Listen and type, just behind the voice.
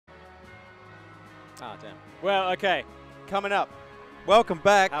Ah, damn. Well, okay. Coming up. Welcome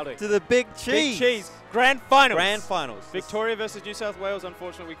back Howdy. to the Big Cheese. Big Cheese. Grand Finals. Grand Finals. Victoria versus New South Wales.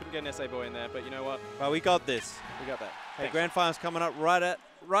 Unfortunately, we couldn't get an SA boy in there, but you know what? Well, we got this. We got that. Hey, Grand Finals coming up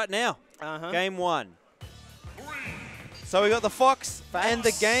right now. Game 1. So we got the Fox and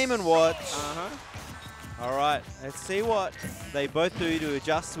the Game & Watch. All right, let's see what they both do to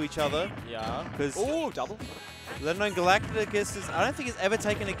adjust to each other. Yeah. Ooh, double. Let alone Galacticus I don't think he's ever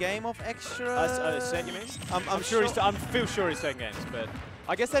taken a game off extra. Set, you mean? I'm sure he's. I feel sure he's taking games, but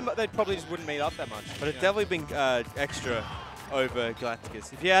I guess they probably just wouldn't meet up that much. But it's definitely been extra over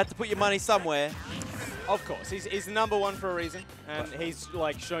Galacticus. If you had to put your money somewhere. Of course, he's the #1 for a reason, and he's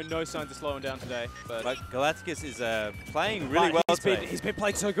like shown no signs of slowing down today. But Galacticus is playing really well today. He's been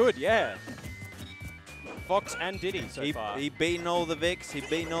playing so good, yeah. Fox and Diddy so far. He beaten all the Vics, he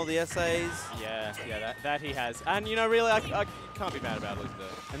beaten all the SAs. Yeah, that he has. And you know, really, I can't be mad about losing there.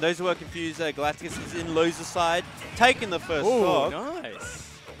 And those who are confused, Galacticus is in loser side, taking the first stock. Nice.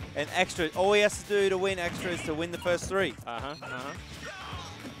 And extra, all he has to do to win extra is to win the first 3.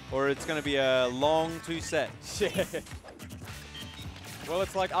 Or it's going to be a long 2-set. Well,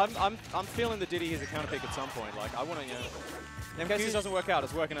 it's like I'm feeling the Diddy is a counter pick at some point. Like I want to, in case this doesn't work out,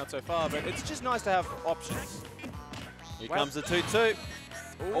 it's working out so far, but it's just nice to have options. Here comes the 2-2.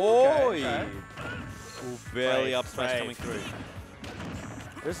 Okay. Ooh, barely up smash coming through.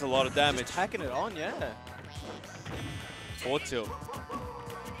 There's a lot of damage. Just hacking it on, yeah. Or tilt.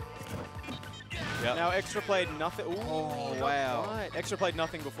 Yep. Now Extra played nothing. Ooh, wow. Right. Extra played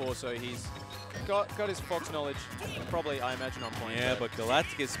nothing before, so he's got his Fox knowledge. Probably, I imagine, on point. Yeah, but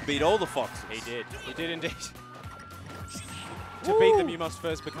Galacticus beat all the Foxes. He did. He did indeed. To beat them, you must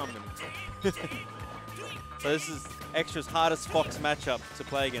first become them. So this is Extra's hardest Fox matchup to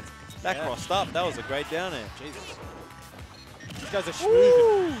play against. That crossed up. That was a great down air. Jesus. These guys are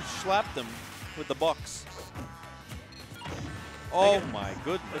smooth. Slapped them with the box. Oh my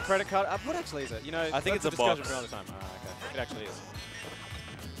goodness. The credit card. What actually is it? You know, I think it's a discussion box. for another time. Okay. It actually is.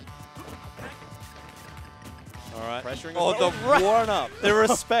 All right. Pressuring. The warm up. The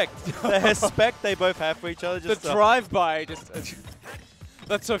respect. The respect they both have for each other. Just the drive-by.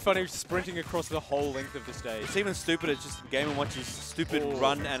 That's so funny. Sprinting across the whole length of the stage. It's even stupid. It's just Game & Watch's stupid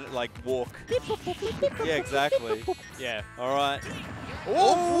run and like walk. Yeah, exactly. Yeah. All right.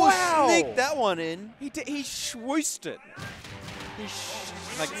 Oh, wow! Sneaked that one in. He swoosed it.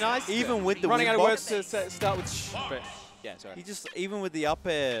 Like nice. Even with the running out of words box, to start with. But yeah, sorry. He just even with the up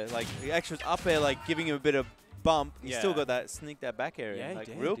air, like the Extra's up air, like giving him a bit of bump. He still got that sneak that back area, Yeah, like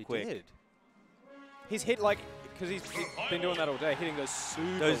he did, real quick. He's hit like because he's been doing that all day, hitting those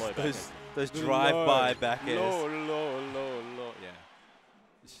super low back those drive-by back airs. Low. Yeah.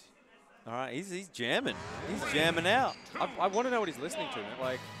 All right, he's jamming. He's jamming out. I want to know what he's listening to, man.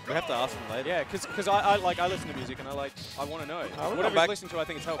 Like we have to ask him later. Yeah, because I listen to music and I want to know. Whatever he's listening to, I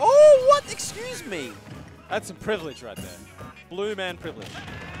think it's helpful. Oh, what? Excuse me. That's some privilege right there. Blue man privilege.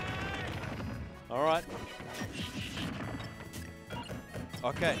 All right.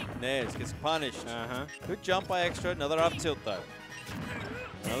 Okay, Nares gets punished. Good jump by Extra. Another up tilt though.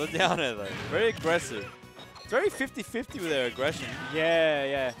 Another down air though. Very aggressive. It's very 50-50 with their aggression.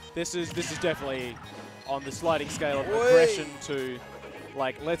 Yeah. This is definitely on the sliding scale of aggression to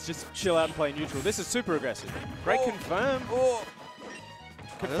like let's just chill out and play neutral. This is super aggressive. Great confirm.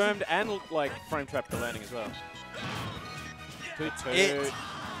 Confirmed and like frame trap the landing as well. 2-2.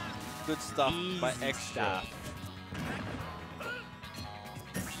 Good stuff by Extra.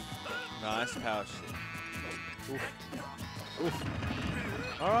 Nice power shit. Oof.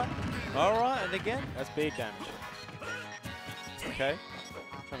 All right, and again. That's big damage. Okay.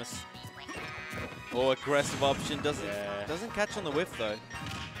 Trying to. Aggressive option doesn't catch on the whiff though.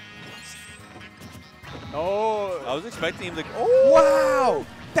 Oh, I was expecting him to. Oh, wow!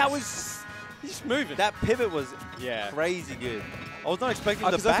 That was. He's moving. That pivot was crazy good. I was not expecting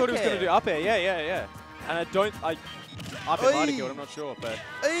the back I thought he was air. going to do up air. Yeah. And up air might have killed. I'm not sure, but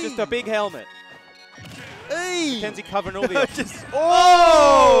just a big helmet. Kenzie covering all the options.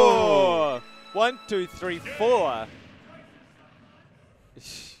 Oh! 1, 2, 3, 4.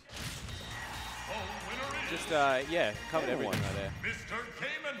 Just covered everything right there.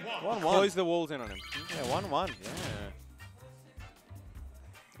 1-1. Close the walls in on him. Yeah, 1-1.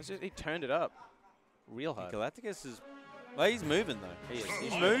 Yeah. He turned it up real hard. Galacticus is. Well, he's moving though. He is.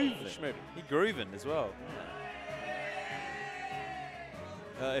 He's moving. He's grooving as well.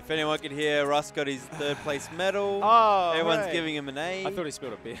 If anyone could hear, Russ got his 3rd place medal. Oh, everyone's giving him an A. I thought he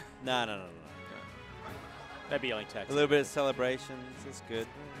spilled a beer. No. That'd be yelling tax. A little bit of celebrations. That's good.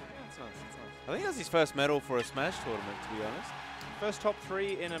 That's nice. I think that's his first medal for a Smash tournament, to be honest. First top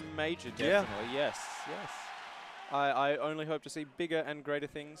 3 in a major, definitely. Yeah. Yes, yes. I only hope to see bigger and greater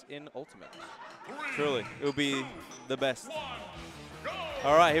things in Ultimate. Truly, it will be the best.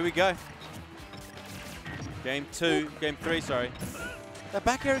 All right, here we go. Game 3, sorry. They're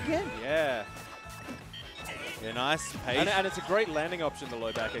back here again. Yeah. Yeah, nice. And it's a great landing option, the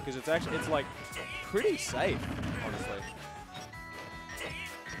low back air, because it's like pretty safe, honestly.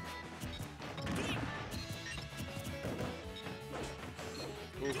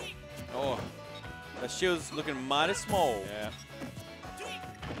 Ooh. Oh, the shield's looking mighty small. Yeah.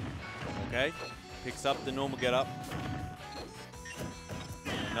 Okay, picks up the normal get up.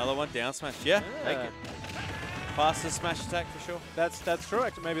 Another one, down smash. Yeah, take it. Faster smash attack for sure. That's true.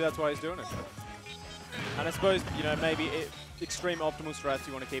 Actually, maybe that's why he's doing it. And I suppose, you know, maybe extreme optimal strats,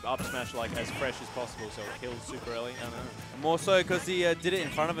 you want to keep up smash like as fresh as possible, so it kills super early. I don't know. More so because he did it in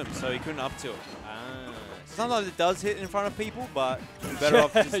front of him, so he couldn't up tilt. Ah. Sometimes it does hit in front of people, but you're better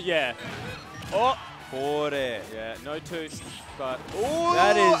off just yeah. Oh. Forward air. Yeah, no twos, but oh,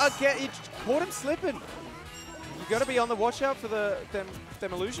 that is again. You caught him slipping. You got to be on the watch out for them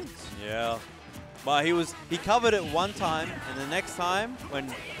illusions. Yeah, but he covered it one time, and the next time when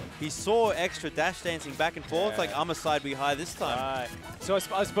he saw extra dash dancing back and forth, like I'm a side B high this time. Right. So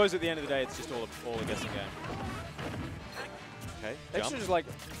I suppose at the end of the day, it's just all a guessing game. Okay. Extra just like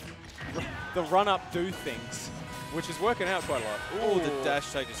the run up do things, which is working out quite a lot. Oh, the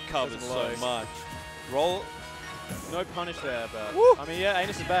dash tag just covers so much. Roll. No punish there, but woo. I mean, yeah,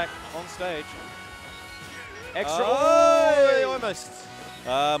 Anus is back on stage. Extra. Oh, almost.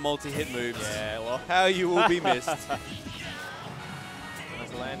 Multi-hit moves. Yeah, well. How you will be missed. Nice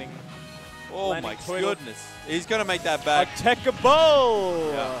landing. Oh landing my twiddle. goodness. He's going to make that back. A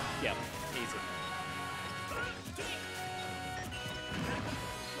techable. Yeah. Yep, easy.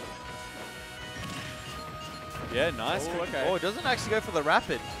 Yeah, nice. Oh, okay. Oh, it doesn't actually go for the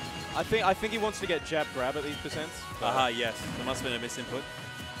rapid. I think he wants to get jab grab at these percents. Aha, yes. There must have been a misinput.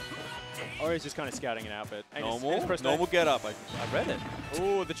 Or he's just kind of scouting it out, but Normal get up. I read it.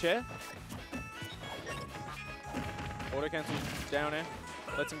 Oh, the chair. Auto cancel down air.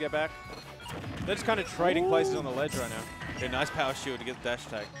 Lets him get back. They're just kind of trading places on the ledge right now. Okay, nice power shield to get the dash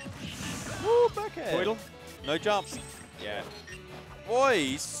tag. Woo, back air. Twiddle. No jumps. Yeah.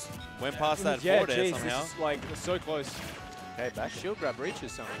 Boys. Went past that forward air somehow. This is like so close. Okay, back shield grab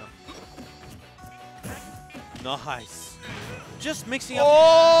reaches somehow. Nice. Just mixing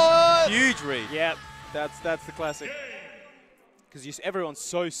up. Huge read. Yep, that's the classic. Because everyone's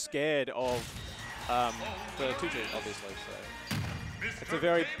so scared of the 2G, obviously. So it's a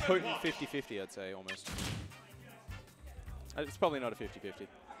very potent 50-50, I'd say, almost. It's probably not a 50-50.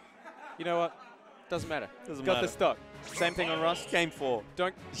 You know what? Doesn't matter. Doesn't Got matter. the stock. Same thing on Rust. Game 4.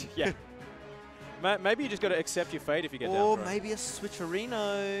 Don't. Yeah. Maybe you just got to accept your fate if you get down. Or maybe a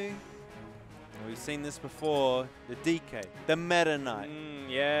switcherino. We've seen this before. The DK. The Meta Knight.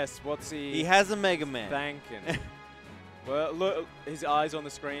 Yes. What's he? He has a Mega Man. Thanking. Well, look. His eyes on the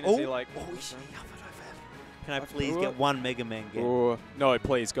screen. Is he like? Can I please get one Mega Man game? Ooh. No,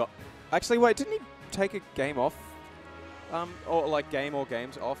 please. Actually, wait. Didn't he take a game off? Or like game or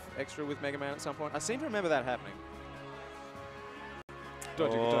games off extra with Mega Man at some point? I seem to remember that happening. He's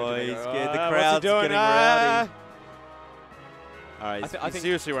scared. The crowd's getting rowdy. All right, he's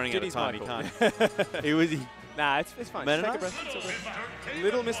seriously running out of time. He can't. Nah, it's fine. Just take a breath. It's okay.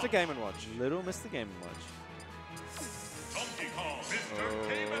 Little Mr. Game & Watch. Little Mr. Game & Watch.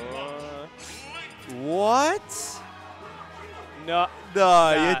 What? No.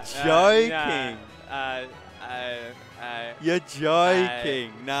 No, you're joking. You're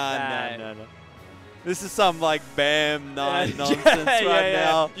joking. Nah. This is some like BAM 9 nonsense right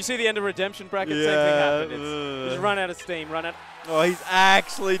now. You see the end of Redemption bracket? Same thing happened. It's just run out of steam. Oh, he's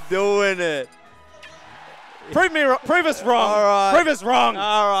actually doing it. Prove us wrong. All right. Prove us wrong.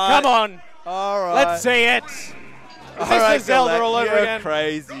 All right. Come on. All right. Let's see it. All right, this is Zelda all over You're again.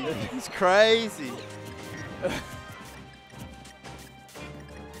 Crazy. He's crazy.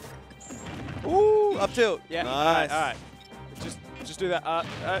 Ooh, up tilt. Yeah. Nice. All right. Just do that.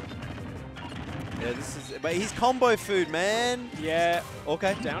 Yeah, this is. But he's combo food, man. Yeah.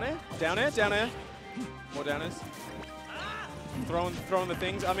 Okay. Down air. More down airs. Throwing the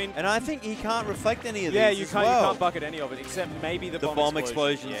things. I mean. And I think he can't reflect any of these. Yeah, you can't. You can't bucket any of it except maybe the bomb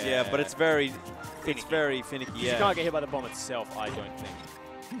explosions. Yeah, but it's very finicky. Yeah. You can't get hit by the bomb itself. I don't think.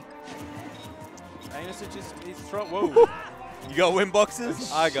 Anus is just he's throwing. Whoa. You got win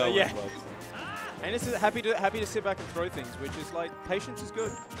boxes? I got win boxes. Anus is happy to sit back and throw things, which is like patience is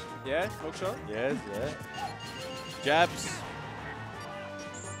good. Yeah, hook shot. Yes, yeah. Jabs.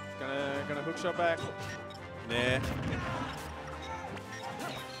 Gonna hook shot back. Nah.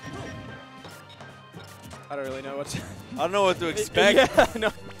 I don't really know what to... I don't know what to expect. Yeah, no.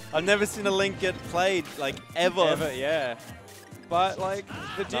 I've never seen a Link get played, like, ever. Ever, yeah. But, like,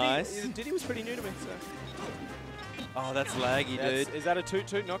 the Diddy was pretty new to me, so... Oh, that's laggy, dude. Is that a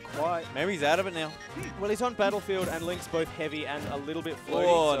toot-toot? Not quite. Maybe he's out of it now. Well, he's on Battlefield, and Link's both heavy and a little bit floaty.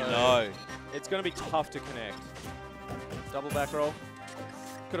 Oh, so no. It's going to be tough to connect. Double back roll.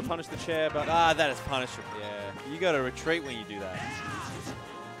 Could have punished the chair, but... Ah, that is punishable. Yeah. You got to retreat when you do that.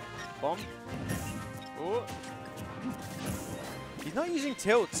 Bomb. Ooh. He's not using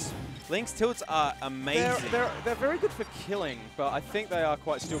tilts. Link's tilts are amazing. They're very good for killing, but I think they are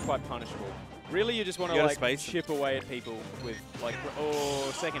still quite punishable. Really, you just want to like chip away at people with like,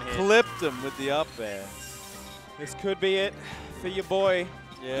 oh, second hit. Clipped him with the up there. This could be it for your boy,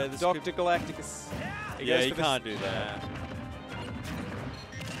 yeah, Dr. Galacticus. Yeah, you can't do that.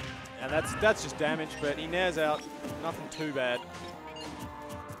 And that's just damage, but he nares out. Nothing too bad.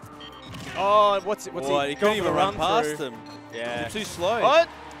 Oh, what's he? He couldn't even run past him. Yeah. Too slow. What?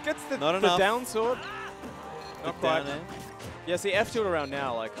 Gets the down sword. Not quite. Yeah, see, F tilt around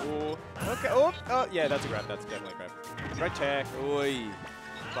now, like, oh, okay, oh, yeah, that's a grab, that's definitely a grab. Great check. Oi.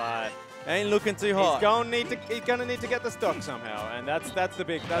 But ain't looking too hot. He's gonna need to get the stock somehow, and that's the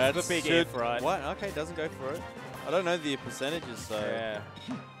big if, right? What? Okay, doesn't go for it. I don't know the percentages, so. Yeah.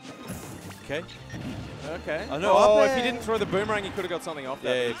 Okay. Okay. I know. Oh, if he didn't throw the boomerang, he could have got something off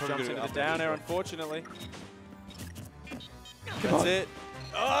that. Yeah, he jumps into the down air, unfortunately. That's it.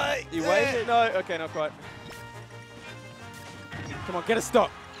 Oh, you waited? No, okay, not quite. Come on, get a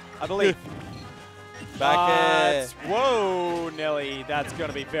stop. I believe. Back air. Whoa, Nelly. That's going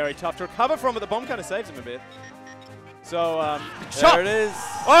to be very tough to recover from, but the bomb kind of saves him a bit. So, there it is.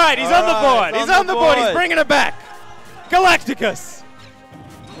 All right, he's on the board. He's on the board. He's bringing it back. Galacticus.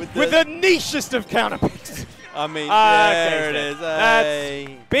 With the nichest of counterpicks. I mean, there it is.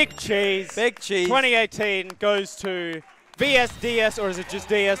 That's big cheese. Big cheese. 2018 goes to VSDS, or is it just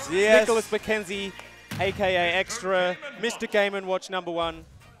DS? Yes. Nicholas McKenzie, a.k.a. Extra, Mr. Game & Watch #1.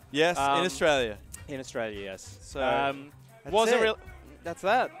 Yes, in Australia. In Australia, yes. So, wasn't real. That's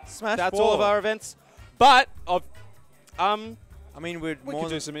that. Smash That's ball. all of our events. But, I mean, we could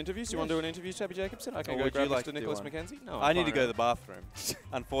do some interviews. You want to do an interview, Tabby Jacobson? I can go would grab you like Mr. Nicholas McKenzie. No, I need to go to the bathroom,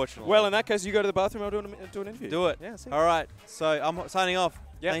 unfortunately. Well, in that case, you go to the bathroom. I'll do an interview. Do it. Yeah, see. All right. So I'm signing off.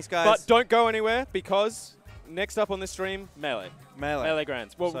 Yep. Thanks, guys. But don't go anywhere because next up on this stream, Melee. Melee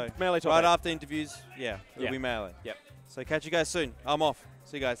Grands. Well, so Melee top right 8. after interviews, it'll be Melee. Yep. So catch you guys soon. I'm off.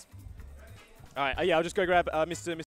 See you guys. All right. Yeah, I'll just go grab Mr.